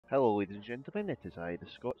Hello, ladies and gentlemen, it is I, the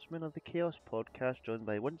Scotsman of the Chaos Podcast, joined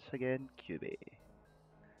by once again QB.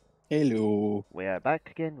 Hello. We are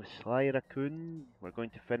back again with Sly Raccoon. We're going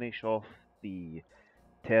to finish off the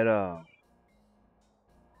Terra.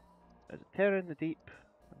 Is it Terra in the Deep?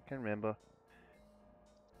 I can't remember.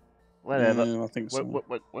 Whatever. Yeah, I think We're, so.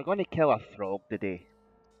 we're, we're going to kill a frog today.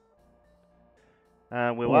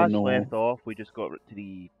 And we Oh last no. left off, we just got to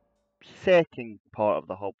the second part of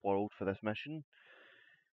the hub world for this mission.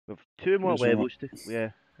 We've two more Is that levels to. Yeah,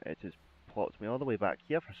 it just plots me all the way back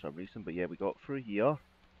here for some reason, but yeah, we got through here.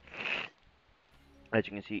 As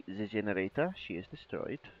you can see, the generator, she is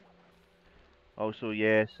destroyed. Also,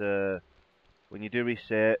 yes, when you do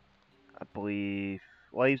reset, I believe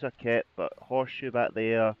lives are kept, but horseshoe back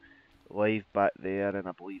there, life back there, and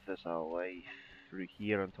I believe there's a life through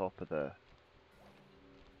here on top of the.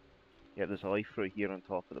 Yeah, there's a life through here on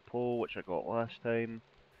top of the pole, which I got last time.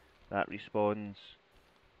 That respawns.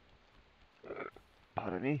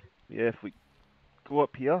 Pardon me. Yeah, if we go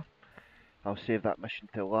up here, I'll save that mission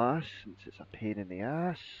till last, since it's a pain in the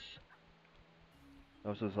ass.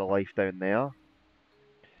 Also, there's a life down there.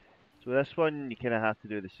 So this one, you kind of have to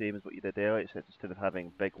do the same as what you did earlier, except instead of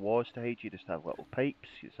having big walls to hide, you just have little pipes.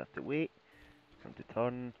 You just have to wait for them to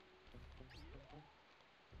turn.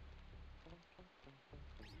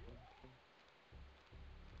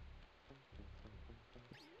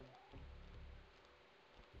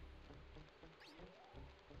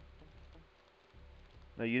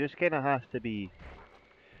 Now you just kind of have to be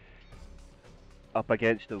up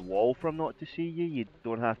against the wall for them not to see you. You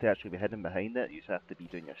don't have to actually be hidden behind it, you just have to be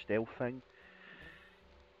doing your stealth thing.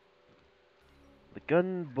 The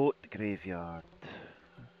gunboat graveyard.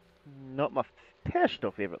 Not my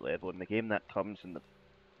personal favourite level in the game, that comes in the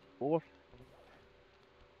fourth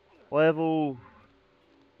level,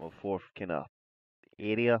 well, fourth kind of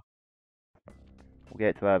area. We'll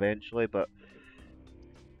get to that eventually, but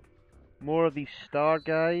more of these star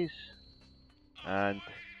guys, and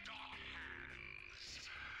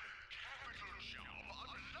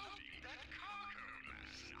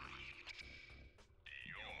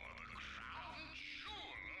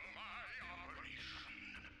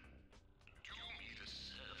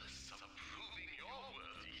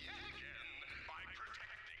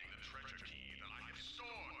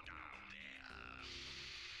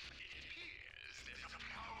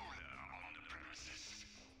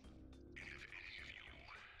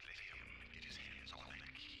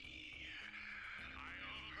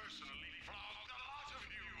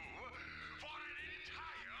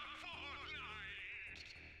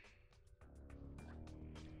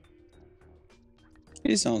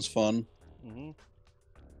He sounds fun.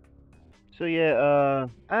 So yeah,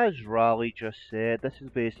 as Raleigh just said, this is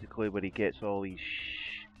basically where he gets all his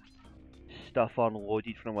stuff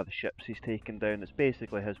unloaded from where the ships he's taken down. It's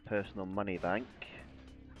basically his personal money bank.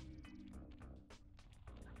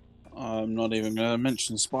 I'm not even going to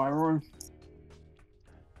mention Spyro.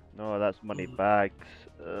 No, that's money bags.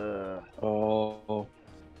 Oh,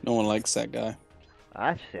 no one likes that guy.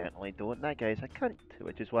 I certainly don't. That guy's a cunt,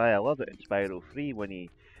 which is why I love it in Spyro 3 when you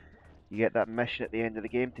get that mission at the end of the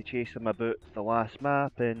game to chase him about the last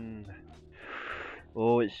map, and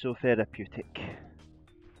oh, it's so therapeutic.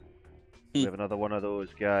 We have another one of those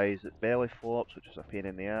guys that belly flops, which is a pain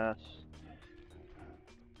in the ass.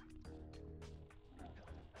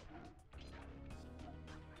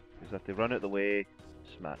 Because if they run out the way,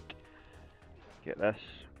 smack. Get this.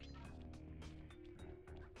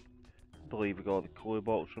 I believe we got all the clay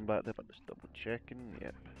bottles from back there, but just double checking.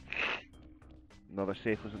 Yep. Another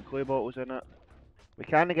safe was and clay bottles in it. We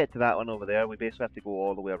kind of get to that one over there. We basically have to go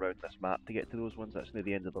all the way around this map to get to those ones. That's near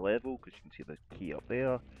the end of the level, because you can see the key up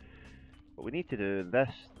there. What we need to do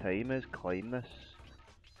this time is climb this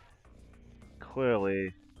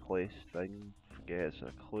clearly placed thing. Forget it's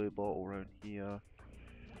a clay bottle around here.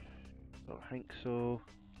 Don't think so.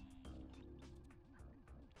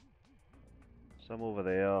 Some over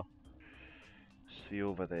there. A few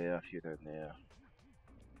over there, a few down there.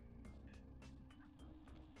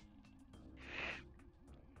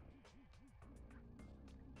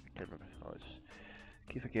 I can't remember. Oh, it's,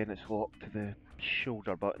 keep forgetting it's locked to the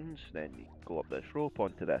shoulder buttons. Then you go up this rope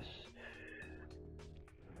onto this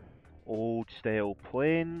old style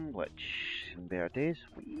plane, which in their days,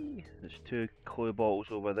 there's two clay bottles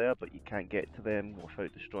over there, but you can't get to them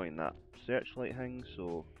without destroying that searchlight thing,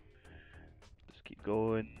 so just keep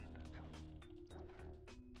going.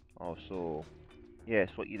 Also, yes,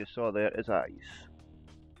 what you just saw there is eyes.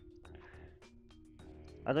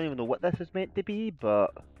 I don't even know what this is meant to be,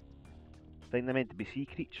 but I think they're meant to be sea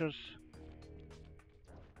creatures.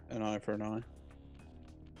 An eye for an eye.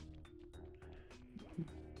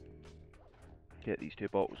 Get these 2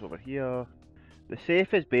 bottles over here. The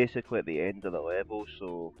safe is basically at the end of the level,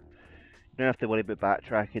 so you don't have to worry about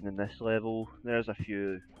backtracking in this level. There's a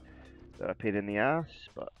few that are a pain in the ass,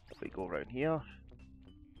 but if we go around here,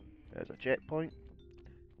 there's a checkpoint.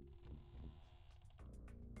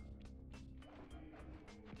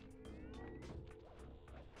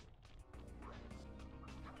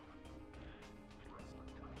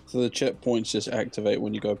 So the checkpoints just activate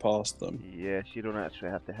when you go past them. Yes, you don't actually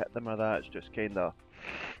have to hit them or that, it's just kinda...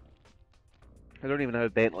 I don't even know how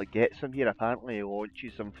Bentley gets them here, apparently he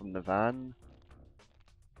launches them from the van.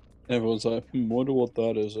 Everyone's like, wonder what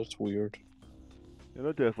that is, that's weird. Yeah,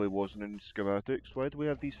 that definitely wasn't in schematics. Why do we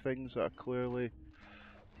have these things that are clearly...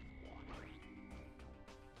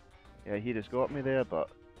 Yeah, he just got me there, but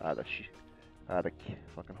I had a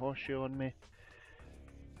fucking horseshoe on me.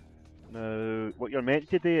 Now, what you're meant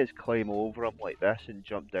to do is climb over them like this and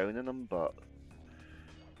jump down in them, but...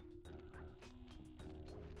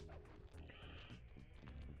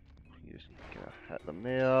 You just gotta hit them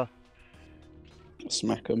there.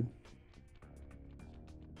 Smack them.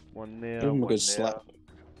 One there, Give him a one good there. slap.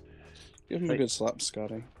 Give him a Right. good slap,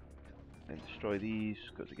 Scotty. And destroy these,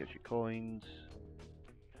 because it gives you coins.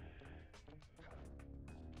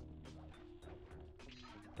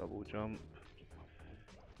 Double jump.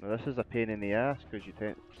 Now this is a pain in the ass, because you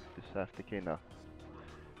just have to kinda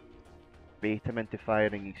bait him into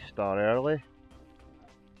firing his star early.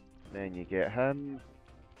 Then you get him.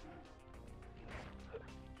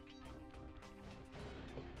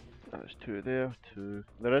 There's 2 there, 2.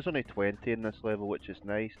 There is only 20 in this level, which is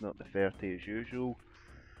nice, not the 30 as usual.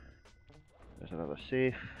 There's another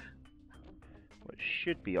safe, which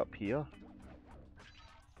should be up here.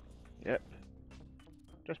 Yep.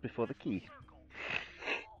 Just before the key.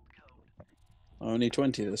 Only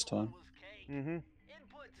 20 this time. Mm-hmm.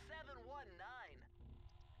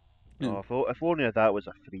 Yeah. Oh, if only that was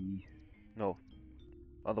a 3. No,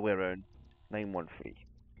 other way around. 913.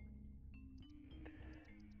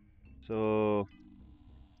 So,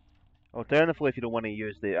 alternatively, if you don't want to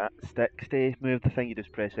use the sticks to move the thing, you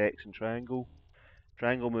just press X and triangle.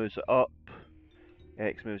 Triangle moves it up,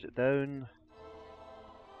 X moves it down,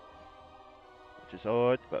 which is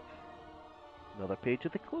odd, but another page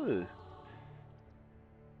of the clue.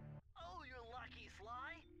 Oh, you're lucky,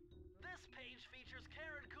 Sly. This page features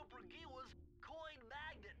Karen Cooper-Giwa's coin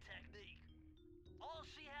magnet technique. All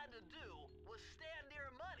she had to do was stand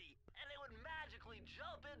near money, and it would magically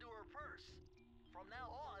jump into her purse. From now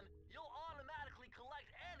on, you'll automatically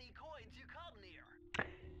collect any coins you come near.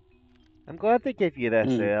 I'm glad they give you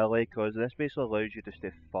this early, because this basically allows you just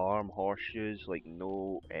to farm horseshoes like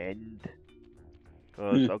no end.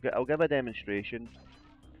 Because I'll give a demonstration.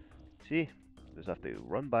 See, just have to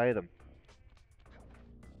run by them.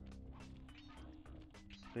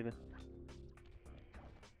 See this?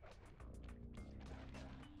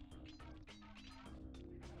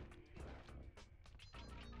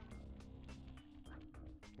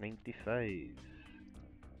 $95. We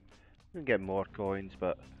can get more coins,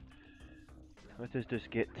 but let us just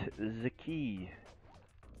get the key.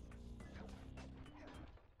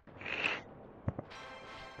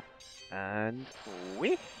 And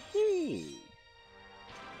whee!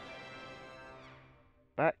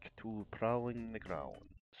 Back to prowling the grounds.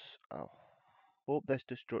 I hope this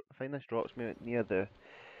just find this drops me near the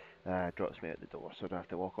drops me at the door, so I don't have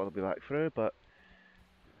to walk all the way back through. But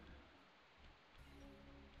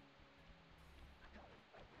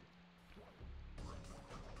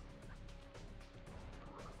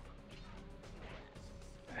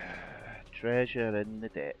treasure in the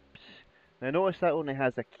depths. Now notice that only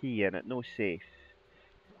has a key in it, no safe.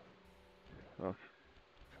 Well,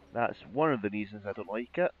 that's one of the reasons I don't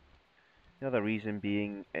like it. The other reason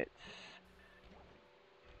being it's...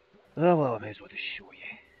 Oh well, I may as well just show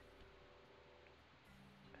you.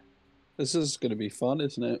 This is going to be fun,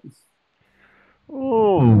 isn't it?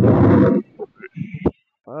 Oh,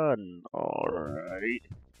 fun, alright.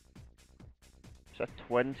 It's a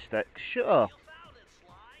twin stick shooter. You found it,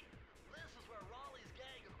 Sly. This is where Raleigh's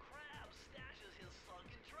gang of crabs stashes his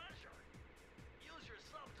sunken treasure. Use your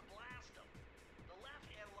sub to blast them. The left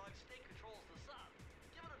analog stick controls the sub.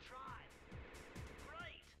 Give it a try.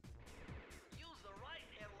 Great. Use the right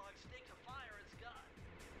analog stick to fire its gun.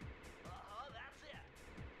 That's it.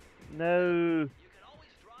 No. You can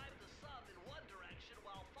always drive the sub in one direction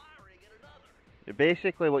while firing in another.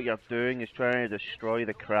 Basically what you're doing is trying to destroy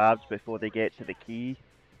the crabs before they get to the key.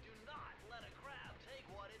 Do not let a crab take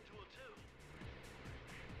one into a tube.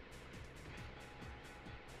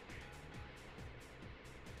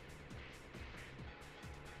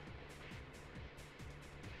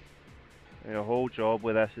 Your whole job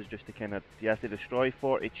with this is just to kind of, you have to destroy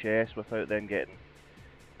 40 chests without them getting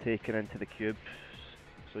taken into the cubes.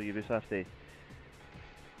 So you just have to.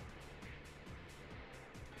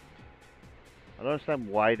 I don't understand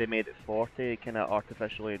why they made it 40. It kind of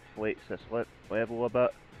artificially inflates this level a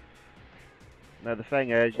bit. Now the thing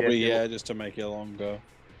is, Probably, yeah, just to make it longer.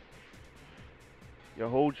 your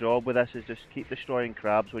whole job with this is just keep destroying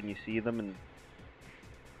crabs when you see them and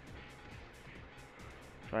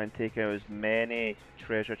try and take out as many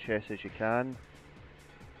treasure chests as you can.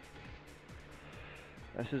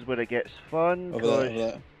 This is where it gets fun. Over there, over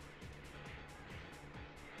there.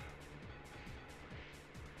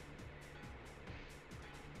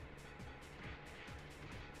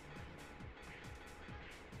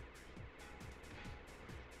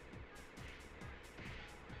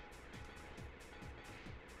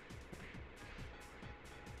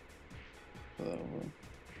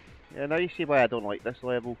 Yeah, now you see why I don't like this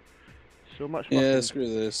level. So much fucking... Yeah, screw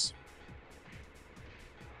this.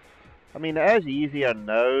 I mean, it is easier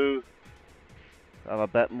now. I'm a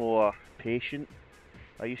bit more patient.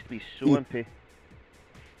 I used to be so impatient.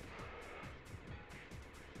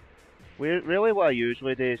 Really what I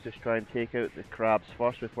usually do is just try and take out the crabs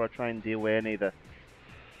first before I try and deal with any of the...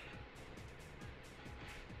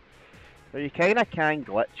 Now you kinda can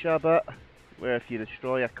glitch a bit, where if you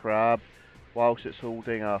destroy a crab whilst it's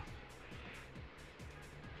holding a...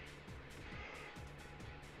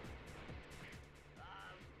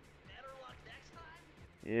 Better luck next time?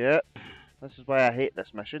 Yep, this is why I hate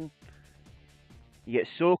this mission. You get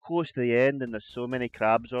so close to the end and there's so many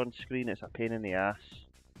crabs on screen, it's a pain in the ass.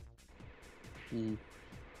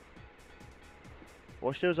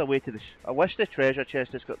 Wish there was a way to I wish the treasure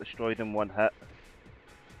chest just got destroyed in one hit.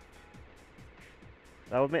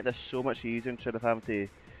 That would make this so much easier instead of having to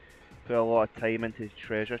put a lot of time into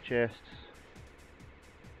treasure chests.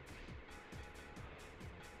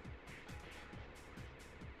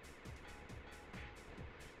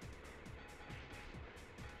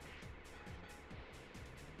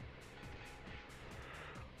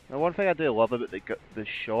 Now one thing I do love about the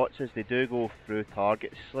shots is they do go through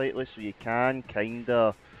targets slightly, so you can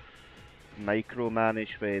kinda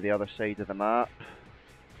micromanage for the other side of the map.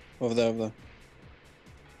 Over there, over there.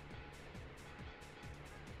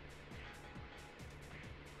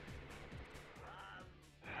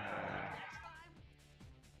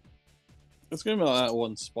 It's gonna be like that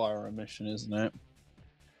one Spyro mission, isn't it?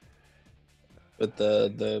 But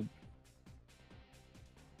the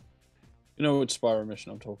you know which Spyro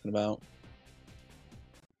mission I'm talking about?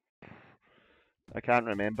 I can't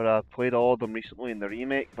remember, I played all of them recently in the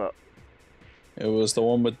remake, but... It was the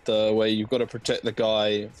one with the where you've got to protect the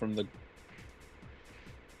guy from the...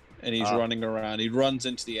 And he's running around. He runs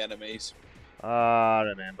into the enemies. I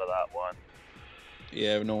remember that one.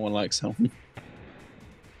 Yeah, no one likes him.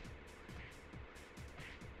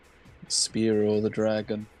 Spear the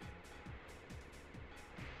dragon.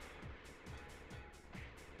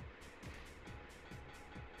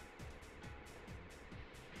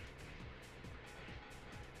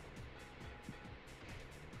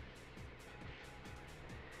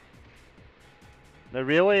 Now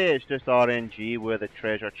really it's just RNG where the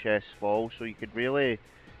treasure chests fall, so you could really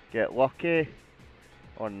get lucky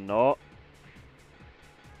or not.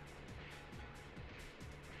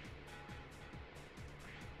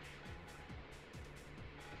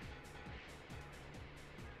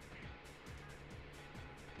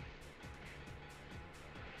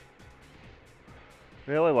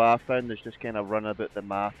 Really what I found is just kind of run about the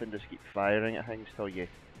map and just keep firing at things till you...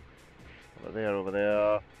 Over there, over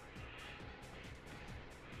there.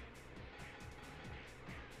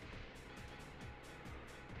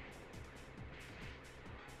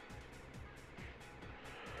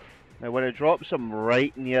 Now when it drops them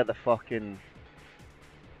right near the fucking...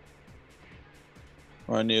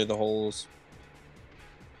 Right near the holes.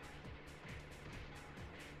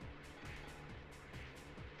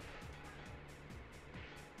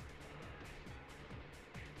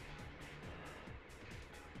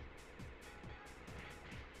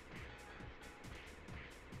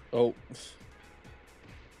 Oh.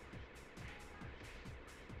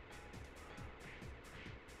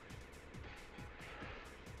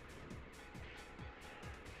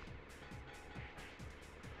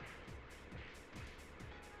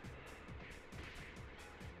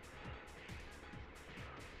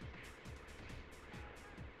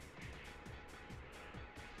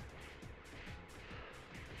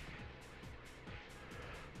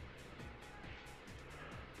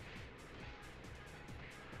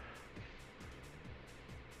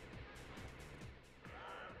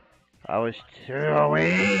 I was too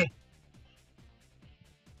away!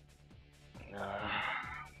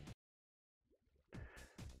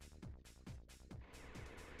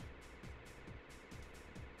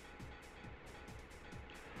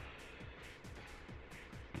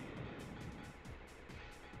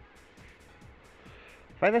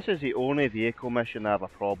 think this is the only vehicle mission I have a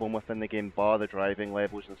problem with in the game, bar the driving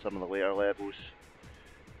levels and some of the later levels.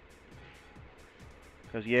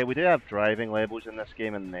 Because yeah, we do have driving levels in this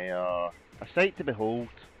game and they are a sight to behold.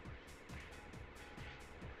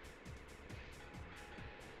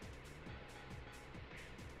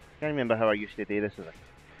 I can't remember how I used to do this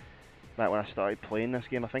back when I started playing this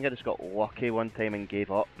game. I think I just got lucky one time and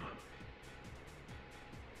gave up.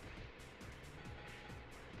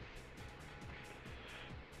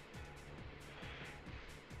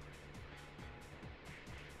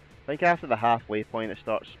 I think after the halfway point it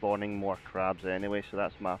starts spawning more crabs anyway, so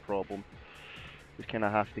that's my problem. Just kind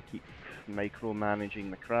of have to keep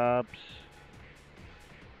micromanaging the crabs.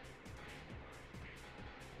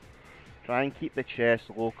 Try and keep the chests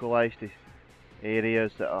localised to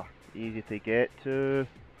areas that are easy to get to.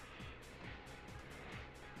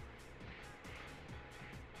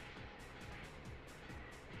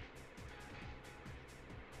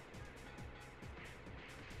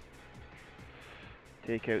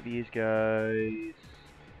 Take out these guys.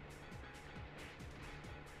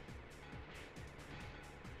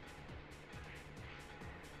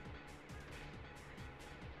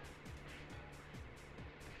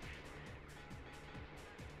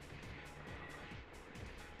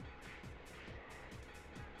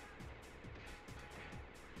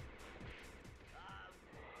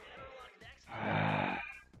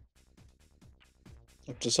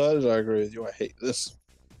 I've decided I agree with you. I hate this.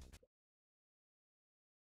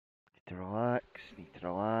 Need to relax, need to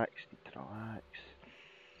relax, need to relax.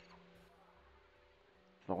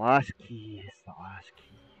 It's the last key, it's the last key.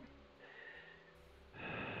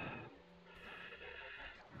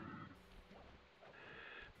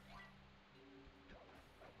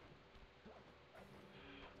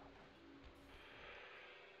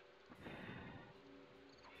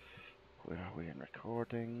 Where are we in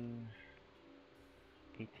recording?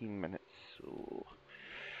 18 minutes, so...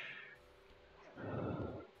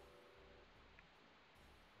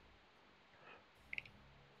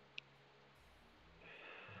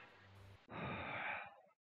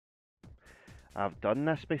 I've done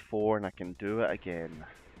this before and I can do it again.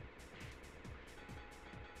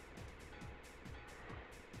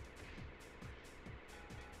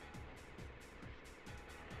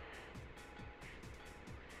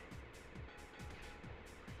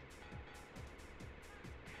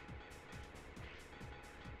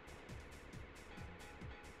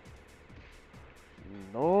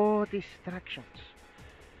 No distractions.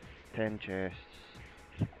 10 chests.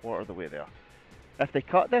 Quarter of the way there. If they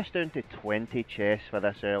cut this down to 20 chests for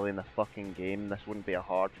this early in the fucking game, this wouldn't be a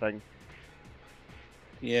hard thing.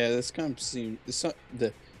 Yeah, this kind of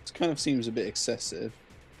seems a bit excessive.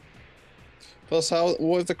 Plus,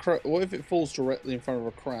 what if it falls directly in front of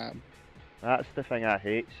a crab? That's the thing I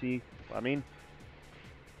hate, see? I mean,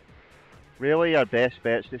 really our best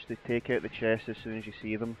bet's just to take out the chests as soon as you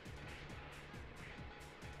see them.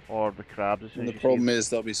 Or the crabs as soon And as the you problem see them. is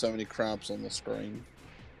there'll be so many crabs on the screen.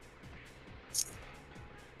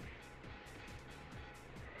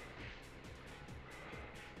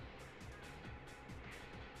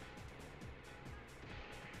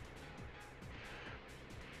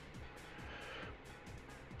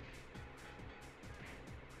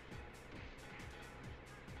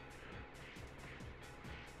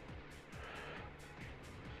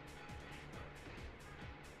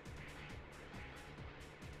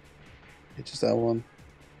 It's just that one.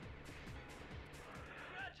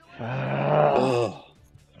 Ugh.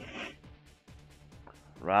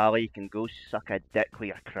 Raleigh, you can go suck a dick with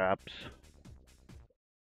your crabs.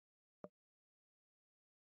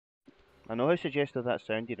 I know how suggestive that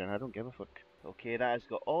sounded and I don't give a fuck. Okay, that has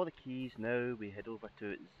got all the keys now, we head over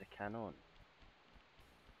to the cannon.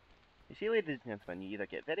 You see, ladies and gentlemen, you either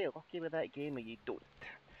get very lucky with that game or you don't.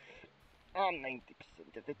 I'm 90%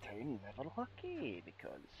 of the time never lucky,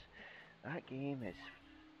 because that game is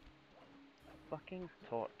fucking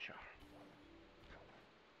torture.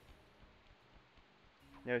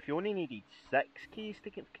 Now, if you only needed 6 keys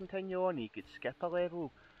to continue on, you could skip a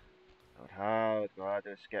level. I would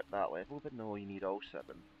rather skip that level, but no, you need all 7.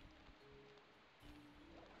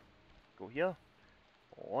 Go here.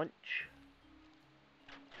 Launch.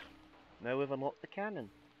 Now we've unlocked the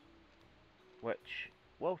cannon, which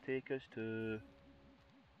will take us to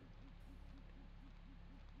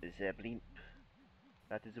Zeppelin.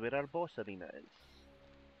 That is where our boss arena is.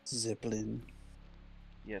 Zeppelin.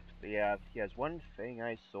 Yep, he has one thing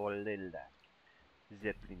I saw little lack.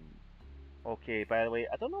 Zeppelin. Okay, by the way,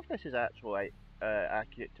 I don't know if this is actually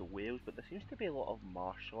accurate to Wales, but there seems to be a lot of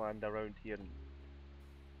marshland around here.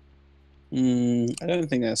 I don't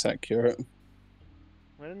think that's accurate.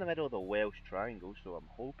 We're in the middle of the Welsh Triangle, so I'm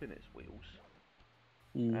hoping it's Wales.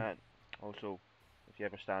 Mm. And also, if you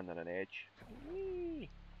ever stand on an edge, whee!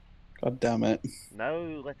 God damn it. Now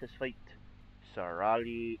let us fight Sir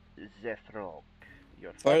Raleigh Zethrock,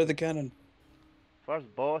 your Fire the cannon. first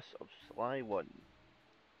boss of Sly 1,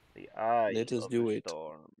 the Eye Let us of do the it.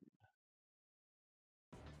 Storm.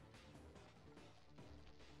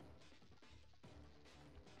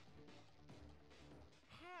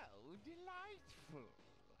 How delightful!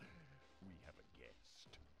 We have a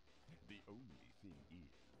guest. The only thing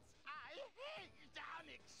is, I hate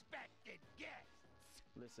unexpected guests!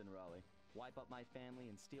 Listen, Raleigh. Wipe up my family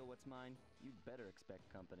and steal what's mine? You'd better expect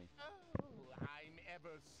company. Oh, I'm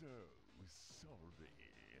ever so sorry.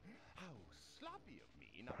 How sloppy of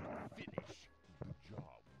me not to finish the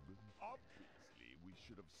job. Obviously, we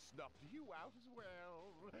should have snuffed you out as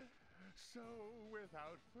well. So,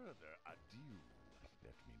 without further ado,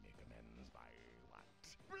 let me make amends by what?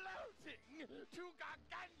 Bloating to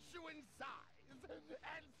gargantuan size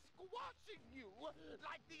and squashing you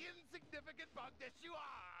like the insignificant bug that you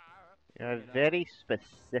are! You're very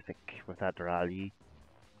specific with that Raleigh.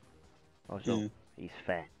 Also, Yeah. he's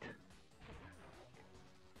fat.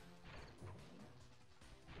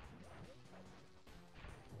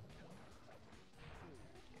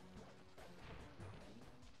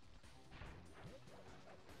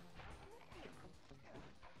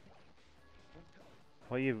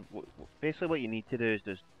 Basically what you need to do is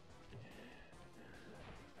just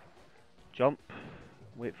jump,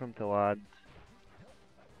 wait for him to land,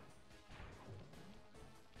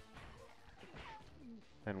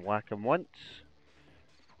 and whack him once.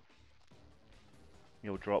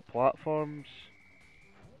 You'll drop platforms.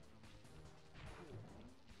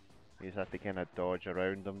 You just have to kind of dodge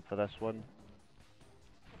around them for this one.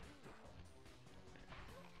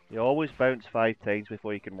 You always bounce 5 times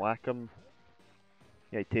before you can whack him.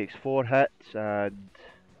 Yeah, it takes 4 hits and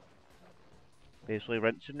basically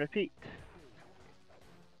rinse and repeat.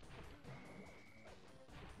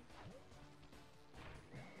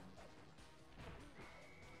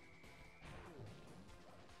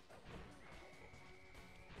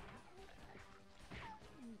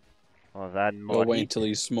 Oh, then Or more wait heat. until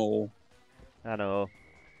he's small. I know.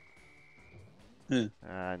 Yeah.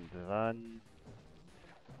 And then...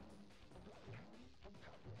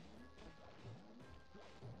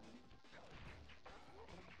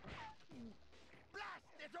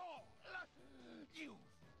 Blast it all! You've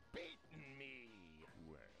beaten me!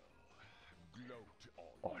 Well, gloat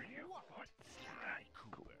all you want, Sly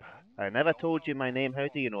Cooper. I never told you my name, how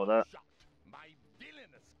do you know that? Shot my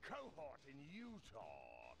villainous cohort in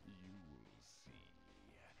Utah. You will see.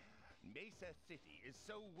 Mesa City is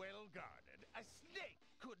so well guarded, a snake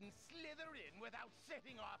couldn't slither in without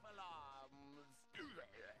setting off alarms.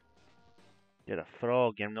 You're a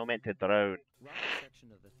frog, you're not meant to drown. Raleigh's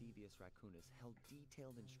section of the Thievius Raccoonus held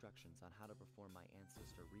detailed instructions on how to perform my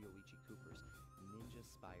ancestor Ryoichi Cooper's ninja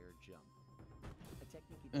spire jump. A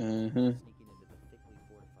technique he developed sneaking into the thickly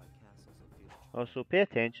fortified castles of Felix. Also, pay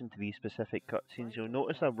attention to these specific cutscenes, you'll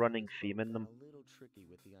notice a running theme in them. A little tricky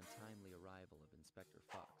with the untimely arrival of Inspector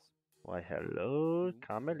Fox. Why hello, who,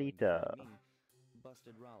 Carmelita. according to me,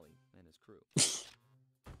 busted Raleigh and his crew.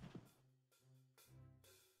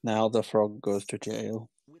 Now the frog goes to jail.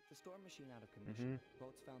 With the storm machine out of commission,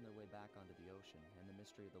 boats found their way back onto the ocean, and the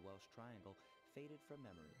mystery of the Welsh Triangle faded from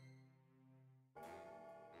memory.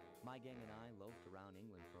 My gang and I loafed around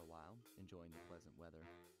England for a while, enjoying the pleasant weather.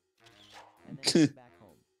 And then came back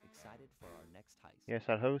home, excited for our next heist. Yes,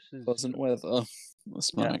 our house is... Pleasant weather. That's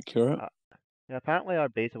not Yeah. accurate. Yeah, apparently our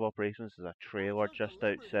base of operations is a trailer just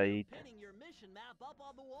outside. Pinning your mission map up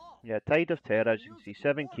on the wall. Yeah, Tide of Terror, as you can see,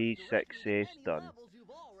 7 keys, 6 saves, done.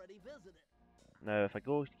 Now, if I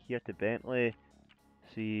go here to Bentley,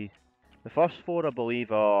 see, the first 4 I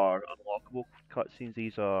believe are unlockable cutscenes.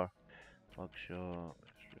 These are Mugshot.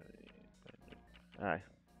 Aye.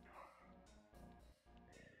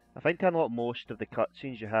 I think to unlock most of the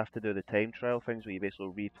cutscenes, you have to do the time trial things where you basically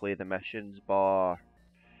replay the missions, bar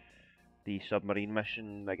the submarine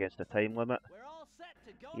mission against a time limit. We're all set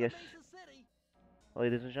to go Yes. to Mesa City.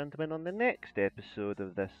 Ladies and gentlemen, on the next episode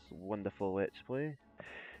of this wonderful Let's Play,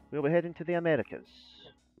 we'll be heading to the Americas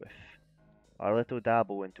with our little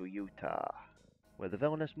dabble into Utah, where the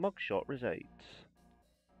villainous Mugshot resides.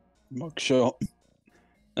 Mugshot.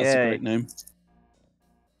 That's Yay. a great name.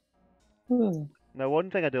 Now,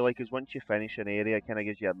 one thing I do like is once you finish an area, it kind of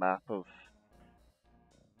gives you a map of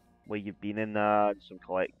where you've been in that, some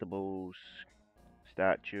collectibles,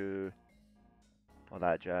 statue, all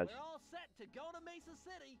that jazz. We're all set to go to Mesa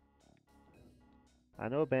City. I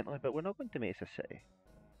know, Bentley, but we're not going to Mesa City.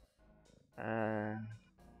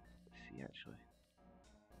 see actually.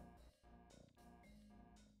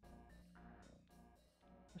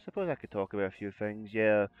 I suppose I could talk about a few things.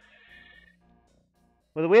 Yeah.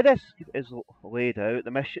 Well, the way this is laid out,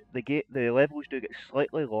 the levels do get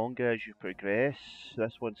slightly longer as you progress.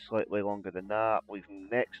 This one's slightly longer than that. We've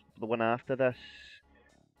the one after this,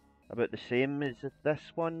 about the same as this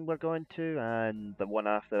one we're going to, and the one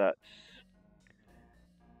after that's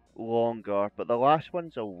longer. But the last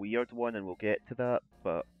one's a weird one, and we'll get to that.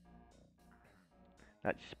 But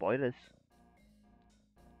that's spoilers.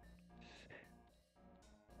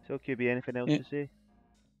 So, QB, anything else Yeah. to say?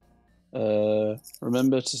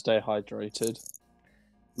 Remember to stay hydrated.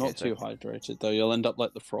 Not Yes, too hydrated though. You'll end up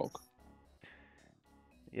like the frog.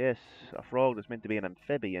 Yes, a frog that's meant to be an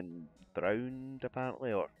amphibian drowned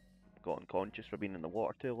apparently, or got unconscious for being in the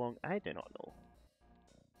water too long. I do not know.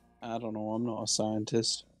 I don't know. I'm not a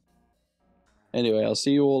scientist. Anyway, I'll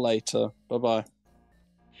see you all later. Bye bye.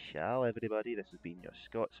 Shall everybody? This has been your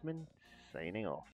Scotsman signing off.